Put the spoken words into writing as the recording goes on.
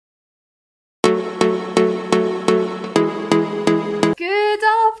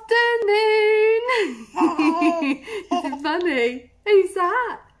you? Who's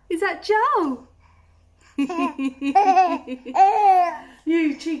that? Is that Joel?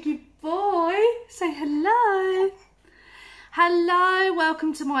 You cheeky boy. Say hello. Hello,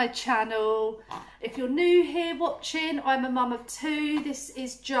 welcome to my channel. If you're new here watching, I'm a mum of two. This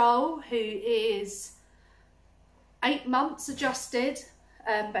is Joel, who is 8 months adjusted,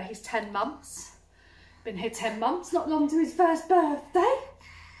 but he's 10 months. Been here 10 months, not long to his first birthday,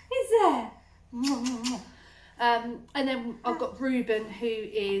 is there? And then I've got Ruben, who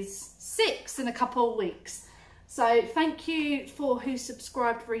is 6 in a couple of weeks. So thank you for who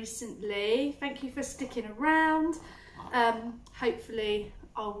subscribed recently. Thank you for sticking around. Hopefully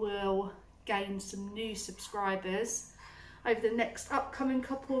I will gain some new subscribers over the next upcoming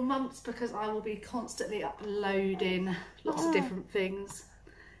couple of months, because I will be constantly uploading lots of different things.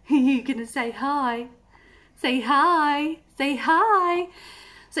 You're gonna say hi. Say hi. Say hi.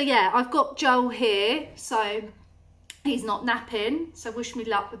 So yeah, I've got Joel here, so he's not napping, so wish me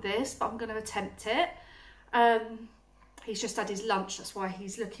luck with this, but I'm going to attempt it. He's just had his lunch, that's why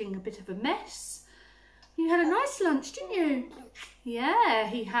he's looking a bit of a mess. You had a nice lunch, didn't you? Yeah,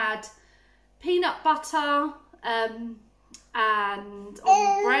 he had peanut butter and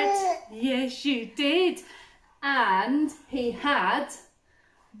on bread. Yes, you did. And he had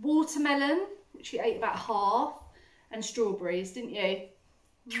watermelon, which he ate about half, and strawberries, didn't you?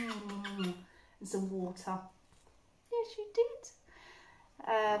 And some water. Yes, you did.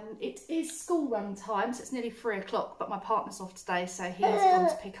 It is school run time, so it's nearly 3 o'clock, but my partner's off today, so he's gone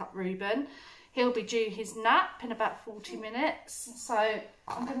to pick up Ruben. He'll be due his nap in about 40 minutes, so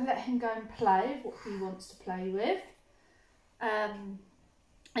I'm going to let him go and play what he wants to play with. And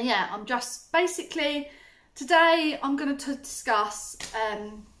yeah, I'm just basically, today I'm going to discuss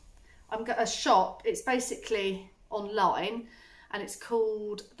a shop. It's basically online, and it's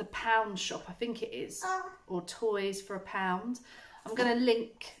called the Pound Shop, I think it is, or Toys for a Pound. I'm going to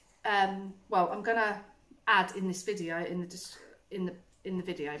link, well, I'm going to add in this video, in the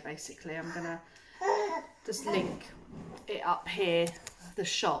video basically, I'm going to just link it up here, the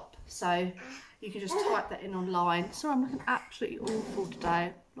shop, so you can just type that in online. Sorry, I'm looking absolutely awful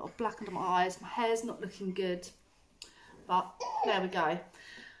today. A lot of black under my eyes, my hair's not looking good, but there we go.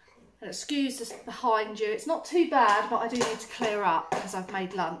 And excuse this behind you, it's not too bad, but I do need to clear up because I've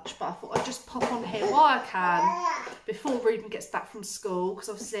made lunch. But I thought I'd just pop on here while I can before Ruben gets back from school, because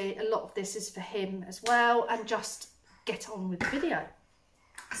obviously a lot of this is for him as well, and just get on with the video.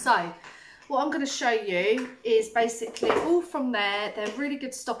 So what I'm going to show you is basically all from there. They're really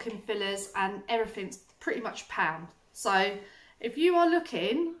good stocking fillers, and everything's pretty much £1. So if you are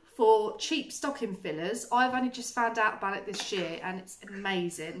looking for cheap stocking fillers, I've only just found out about it this year, and it's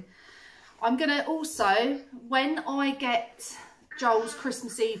amazing. I'm going to also, when I get Joel's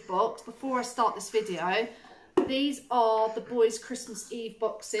Christmas Eve box, before I start this video, these are the boys' Christmas Eve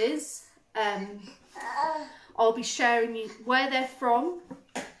boxes. I'll be sharing you where they're from.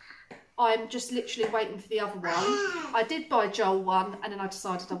 I'm just literally waiting for the other one. I did buy Joel one, and then I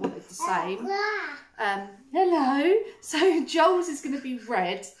decided I wanted the same. Hello. So Joel's is going to be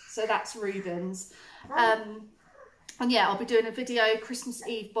red, so that's Ruben's. And yeah, I'll be doing a video Christmas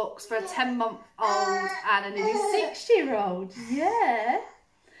Eve box for a 10-month-old and a nearly 6-year-old. Yeah.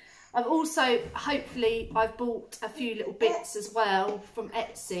 I've also, hopefully, I've bought a few little bits as well from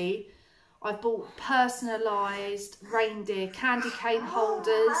Etsy. I've bought personalised reindeer candy cane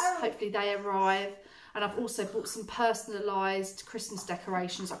holders. Hopefully they arrive. And I've also bought some personalised Christmas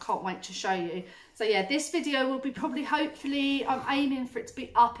decorations. I can't wait to show you. So yeah, this video will be probably, hopefully, I'm aiming for it to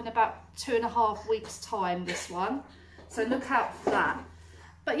be up in about 2.5 weeks time, this one. So look out for that.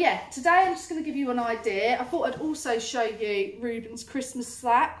 But yeah, today I'm just going to give you an idea. I thought I'd also show you Ruben's Christmas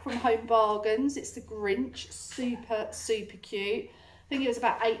sack from Home Bargains. It's the Grinch, super, super cute. I think it was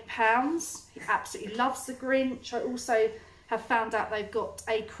about £8. He absolutely loves the Grinch. I also have found out they've got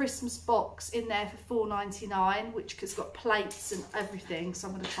a Christmas box in there for £4.99, which has got plates and everything. So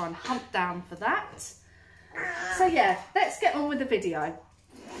I'm going to try and hunt down for that. So yeah, let's get on with the video.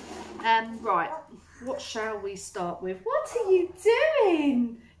 Right, what shall we start with? What are you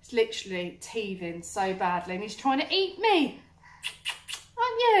doing? It's literally teething so badly, and he's trying to eat me.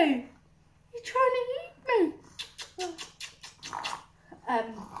 Aren't you? You're trying to eat me.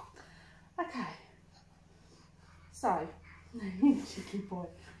 Okay. So, cheeky boy.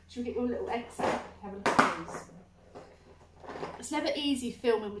 Should we get your little eggs out? Have a look at these. It's never easy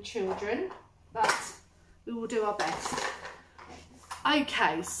filming with children, but we will do our best.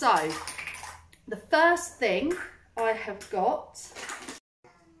 Okay, so the first thing I have got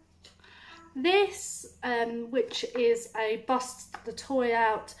This, which is a Bust the Toy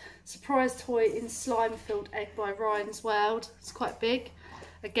Out surprise toy in Slime Filled Egg by Ryan's World. It's quite big.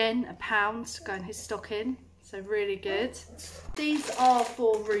 Again, £1 to go in his stocking. So really good. These are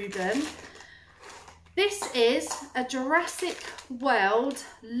for Ruben. This is a Jurassic World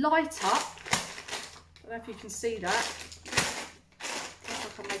light up. I don't know if you can see that.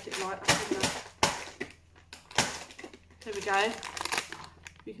 If I can make it light up. There we go.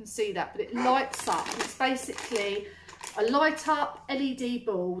 You can see that, but it lights up. It's basically a light up LED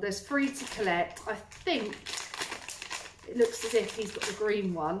ball. There's 3 to collect. I think it looks as if he's got the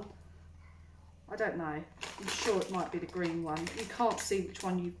green one. I don't know. I'm sure it might be the green one. You can't see which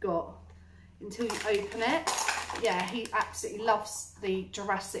one you've got until you open it. Yeah, he absolutely loves the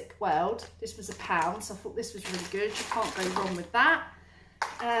Jurassic World. This was £1, so I thought this was really good. You can't go wrong with that.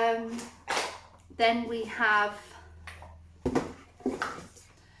 Then we have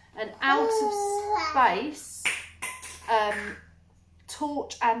an out of space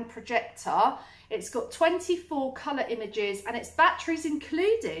torch and projector. It's got 24 colour images and it's batteries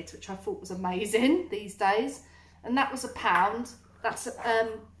included, which I thought was amazing these days. And that was £1. That's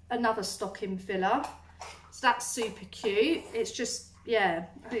another stocking filler. So that's super cute. It's just, yeah,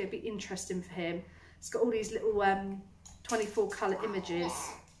 I think it'd be interesting for him. It's got all these little 24 colour images.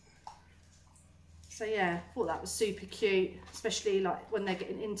 So yeah, I thought that was super cute, especially like when they're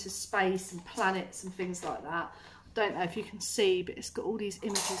getting into space and planets and things like that. I don't know if you can see, but it's got all these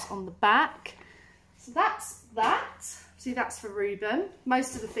images on the back. So that's that. See, that's for Ruben.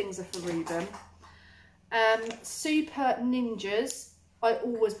 Most of the things are for Ruben. Super Ninjas. I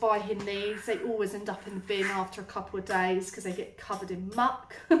always buy him these. They always end up in the bin after a couple of days because they get covered in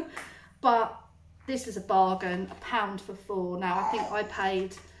muck. But this was a bargain, £1 for 4. Now, I think I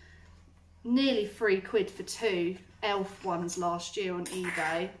paid nearly £3 for 2 Elf ones last year on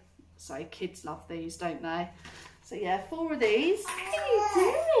eBay. So kids love these, don't they? So yeah, 4 of these. What are you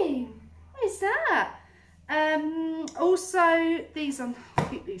doing? What is that? Also, these, I'll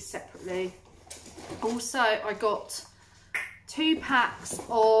keep these separately. Also, I got 2 packs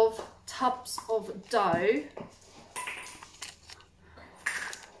of tubs of dough.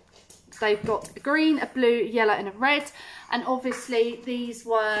 They've got a green, a blue, a yellow and a red. And obviously these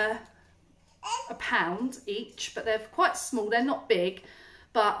were £1 each, but they're quite small. They're not big,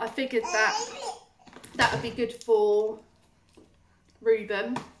 but I figured that would be good for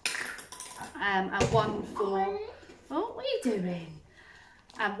Ruben. And one for, oh, what are you doing?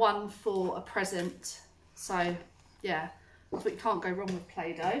 And one for a present. So yeah, but you can't go wrong with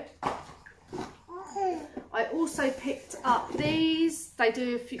Play-Doh. I also picked up these. They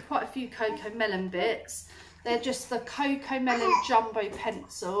do quite a few Coco Melon bits. They're just the Coco Melon Jumbo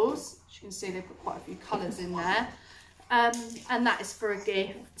pencils. As you can see, they've got quite a few colours in there. And that is for a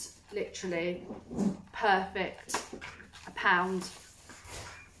gift, literally perfect, £1.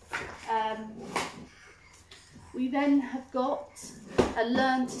 We then have got a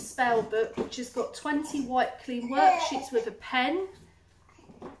Learn to Spell book, which has got 20 white clean worksheets with a pen,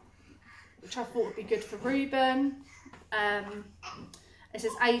 which I thought would be good for Ruben. It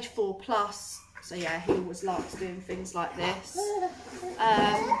says age 4+, so yeah, he always likes doing things like this.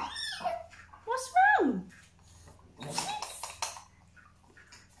 What's wrong?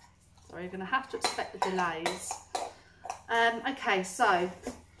 Sorry, you're going to have to expect the delays. Okay, so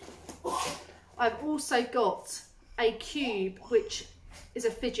I've also got a cube, which is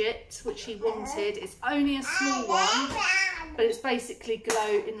a fidget, which he wanted. It's only a small one, but it's basically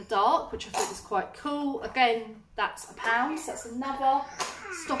glow in the dark, which I thought was quite cool. Again, that's £1, so that's another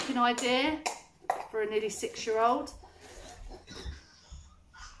stocking idea for a nearly 6-year-old.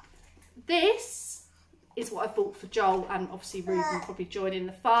 This is what I bought for Joel, and obviously Ruben will probably join in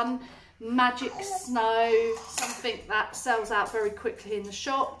the fun. Magic Snow, something that sells out very quickly in the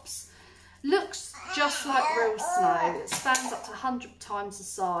shops. Looks just like real snow. It stands up to 100 times the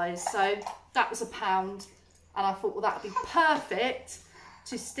size. So that was £1. And I thought, well, that would be perfect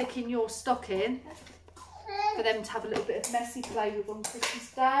to stick in your stocking for them to have a little bit of messy play with on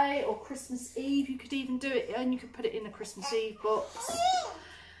Christmas Day or Christmas Eve. You could even do it, and you could put it in a Christmas Eve box.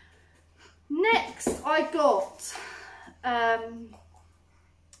 Next, I got,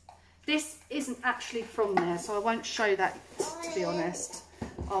 this isn't actually from there, so I won't show that, to be honest.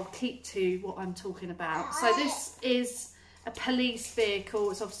 I'll keep to what I'm talking about. So this is a police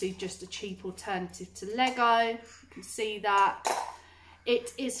vehicle. It's obviously just a cheap alternative to Lego. You can see that.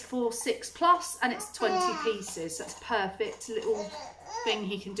 It is for 6+ and it's 20 pieces. That's perfect. Little thing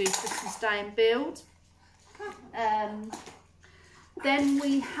he can do Christmas Day and build. Then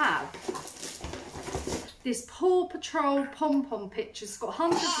we have this Paw Patrol pom-pom picture. It's got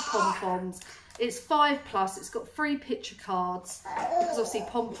hundreds of pom-poms. It's 5+. It's got 3 picture cards because obviously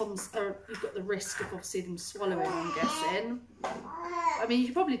pom-poms are, you've got the risk of obviously them swallowing, I'm guessing. I mean, you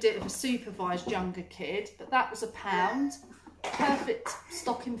could probably do it with a supervised younger kid, but that was £1. Perfect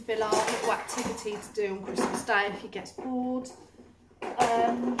stocking filler, little activity to do on Christmas Day if he gets bored.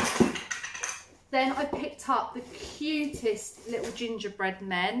 Then I picked up the cutest little gingerbread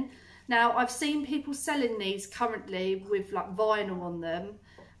men. Now, I've seen people selling these currently with like vinyl on them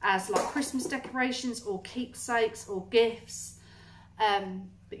as like Christmas decorations or keepsakes or gifts.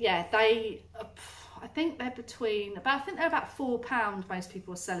 But yeah, they, I think they're between, I think they're about £4 most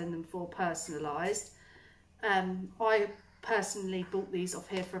people are selling them for personalised. I personally bought these off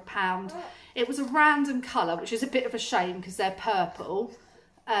here for £1. It was a random colour, which is a bit of a shame because they're purple.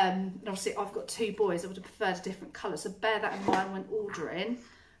 And obviously I've got 2 boys, I would have preferred a different colour, so bear that in mind when ordering,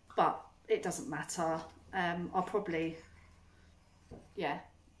 but it doesn't matter. I'll probably, yeah,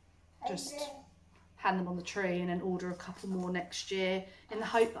 just hand them on the tree and then order a couple more next year in the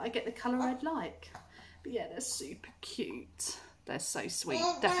hope that I get the colour I'd like. But yeah, they're super cute. They're so sweet.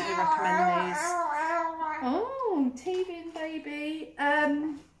 Definitely recommend these. Oh, TV and baby.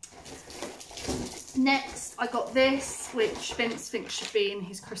 Next, I got this, which Vince thinks should be in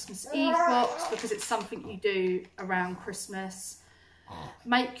his Christmas Eve box because it's something you do around Christmas.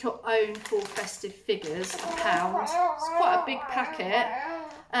 Make your own 4 festive figures, £1. It's quite a big packet.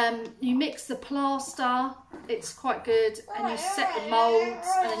 You mix the plaster, it's quite good, and you set the moulds,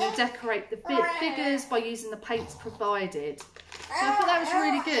 and then you decorate the figures by using the paints provided. So I thought that was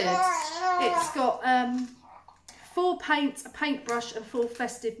really good. It's got 4 paints, a paintbrush, and 4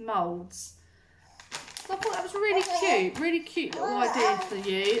 festive moulds. So I thought that was really cute little idea for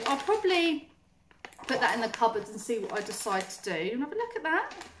you. I'll probably put that in the cupboard and see what I decide to do. And have a look at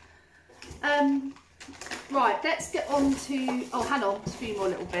that. Right, let's get on to, oh hang on, a few more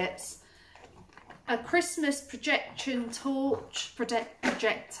little bits. A Christmas projection torch,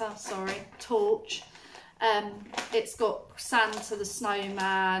 torch. It's got Santa the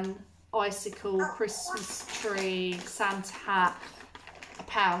snowman, icicle, Christmas tree, Santa hat,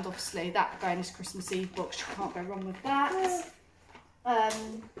 £1 obviously. That going in his Christmas Eve box, you can't go wrong with that.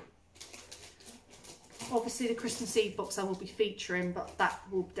 Obviously the Christmas Eve box I will be featuring, but that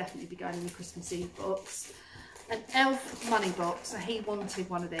will definitely be going in the Christmas Eve box. An elf money box, so he wanted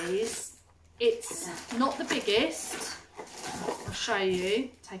one of these. It's not the biggest. I'll show you,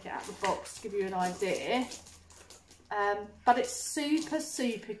 take it out of the box to give you an idea. But it's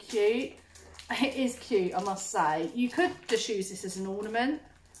super cute. It is cute, I must say. You could just use this as an ornament,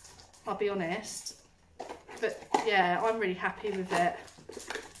 I'll be honest. But yeah, I'm really happy with it.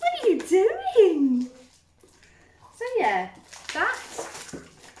 What are you doing? So yeah, that.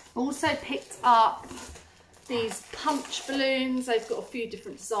 Also picked up these punch balloons. They've got a few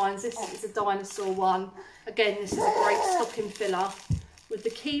different designs. This is a dinosaur one. Again, this is a great stocking filler with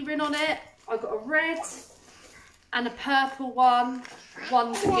the key ring on it. I got a red and a purple one.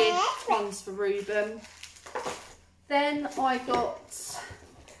 One's a gift, one's for Ruben. Then I got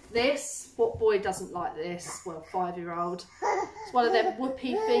this. What boy doesn't like this? Well, 5-year-old. It's one of them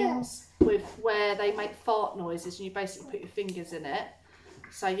whoopee things with where they make fart noises and you basically put your fingers in it.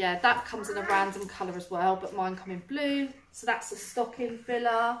 So yeah, that comes in a random colour as well, but mine come in blue. So that's a stocking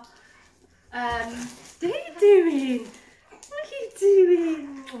filler. What are you doing? What are you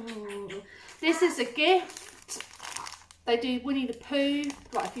doing? Oh. This is a gift. They do Winnie the Pooh,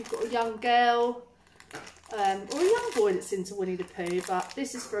 like if you've got a young girl or a young boy that's into Winnie the Pooh, but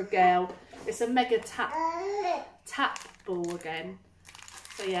this is for a girl. It's a mega tap ball again.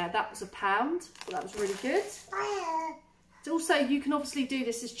 So yeah, that was £1. So that was really good. Also, you can obviously do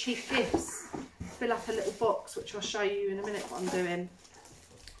this as cheap gifts. Fill up a little box, which I'll show you in a minute what I'm doing.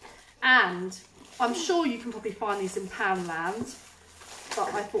 And I'm sure you can probably find these in Poundland,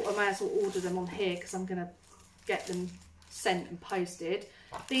 but I thought I may as well order them on here because I'm going to get them sent and posted.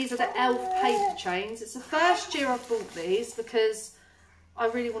 These are the elf paper chains. It's the first year I've bought these because I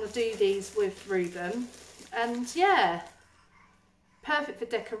really want to do these with Ruben. And yeah, perfect for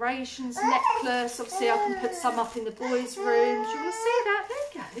decorations, necklace. Obviously I can put some up in the boys' rooms. You want to see that?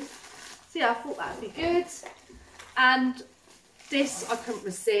 There you go. So yeah, I thought that would be good. And this I couldn't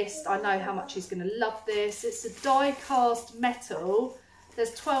resist. I know how much he's going to love this. It's a die cast metal.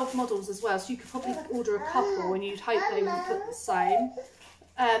 There's 12 models as well, so you could probably order a couple and you'd hope they would look the same.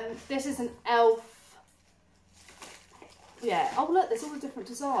 This is an elf. Yeah, oh look, there's all the different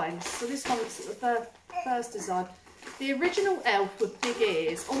designs. So this one looks at the first design. The original elf with big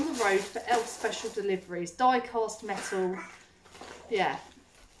ears, on the road for elf special deliveries, die cast metal. Yeah,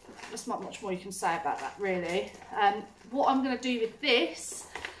 there's not much more you can say about that really. What I'm going to do with this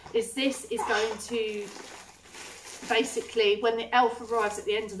is going to basically, when the elf arrives at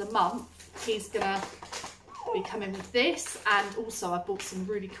the end of the month, he's going to be coming with this. And also I bought some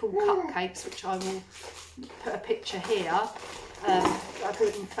really cool cupcakes, which I will put a picture here. I bought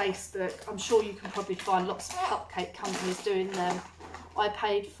on Facebook. I'm sure you can probably find lots of cupcake companies doing them. I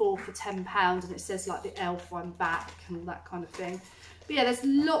paid for £10 and it says like the elf one back and all that kind of thing. But yeah, there's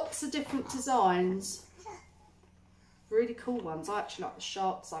lots of different designs. Really cool ones. I actually like the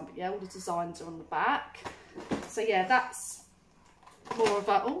sharp design, but yeah, all the designs are on the back. So yeah, that's more of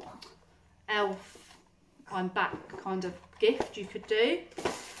a elf I'm back kind of gift you could do.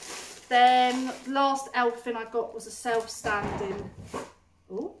 Then last elf thing I got was a self-standing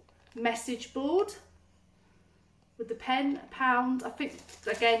message board with the pen, £1. I think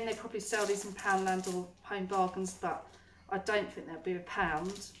again they probably sell these in Poundland or Home Bargains, but I don't think they'll be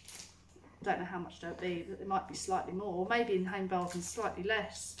 £1. Don't know how much they'll be, but it might be slightly more, or maybe in Home Bargains slightly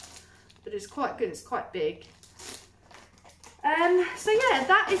less. But it's quite good, it's quite big. So yeah,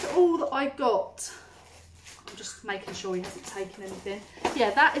 that is all that I got. I'm just making sure he hasn't taken anything.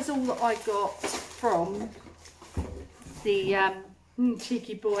 Yeah, that is all that I got from the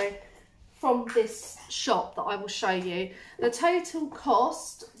cheeky boy, from this shop that I will show you. The total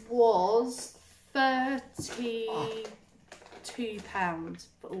cost was £32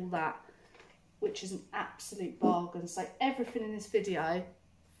 for all that, which is an absolute bargain. So everything in this video,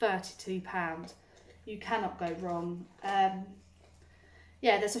 £32. You cannot go wrong.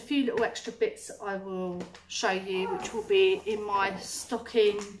 Yeah, there's a few little extra bits that I will show you, which will be in my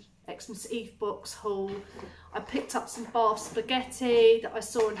stocking Xmas Eve box haul. I picked up some Bath spaghetti that I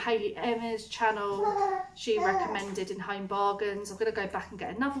saw on Hayley Emma's channel. She recommended in Home Bargains. I'm going to go back and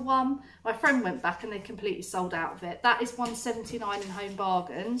get another one. My friend went back and they completely sold out of it. That is £1.79 in Home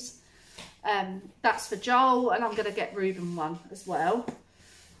Bargains. That's for Joel, and I'm going to get Reuben one as well.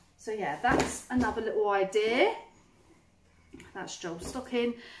 So yeah, that's another little idea. That's Joel's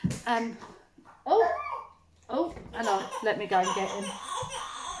stocking. And let me go and get him.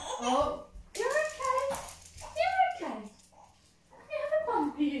 Oh, you're okay. You're okay. You have a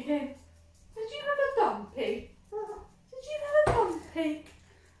bumpy again. Did you have a bumpy? Did you have a bumpy?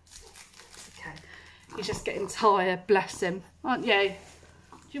 Okay. He's just getting tired, bless him, aren't you?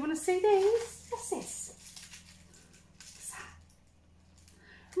 Do you want to see these? What's this? What's that?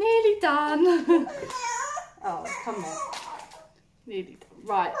 Nearly done. Oh, come on. Nearly done.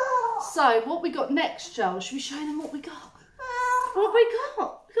 Right. So, what we got next, Joel? Should we show them what we got? What we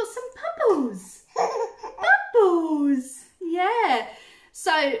got? We got some bubbles. Bubbles. Yeah.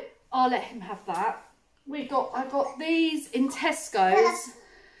 So, I'll let him have that. I got these in Tesco's.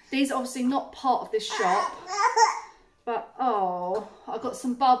 These are obviously not part of this shop. But, I got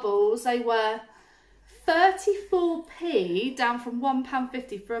some bubbles. They were 34p, down from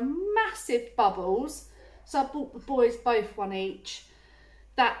 £1.50 for a massive bubbles. So I bought the boys both one each.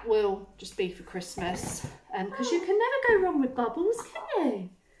 That will just be for Christmas. Because you can never go wrong with bubbles, can you?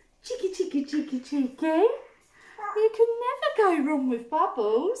 Cheeky, cheeky, cheeky, cheeky. You can never go wrong with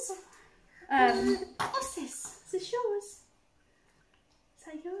bubbles. What's this? Is this yours? Is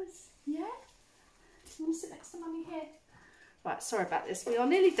that yours? Yeah? You want to sit next to Mummy here? Right, sorry about this. We are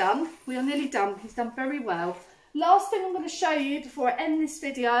nearly done. We are nearly done. He's done very well. Last thing I'm going to show you before I end this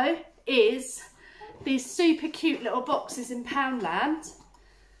video is these super cute little boxes in Poundland.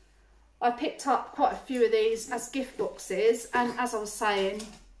 I picked up quite a few of these as gift boxes, and as I was saying,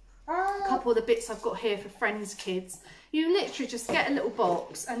 a couple of the bits I've got here for friends' kids. You literally just get a little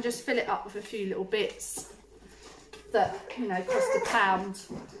box and just fill it up with a few little bits that, you know, cost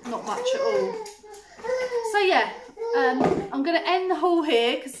 £1, not much at all. So yeah, I'm going to end the haul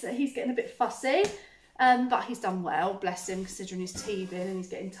here because he's getting a bit fussy. But he's done well, bless him, considering he's teething and he's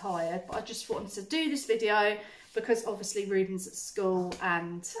getting tired. But I just wanted to do this video because obviously Reuben's at school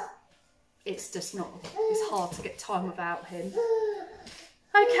and it's just not, it's hard to get time without him.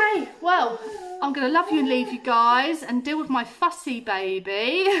 Okay, well, I'm going to love you and leave you guys and deal with my fussy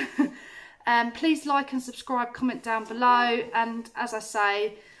baby. Please like and subscribe, comment down below. And as I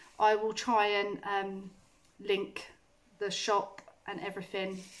say, I will try and link the shop and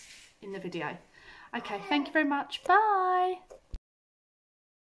everything in the video. Okay, thank you very much. Bye.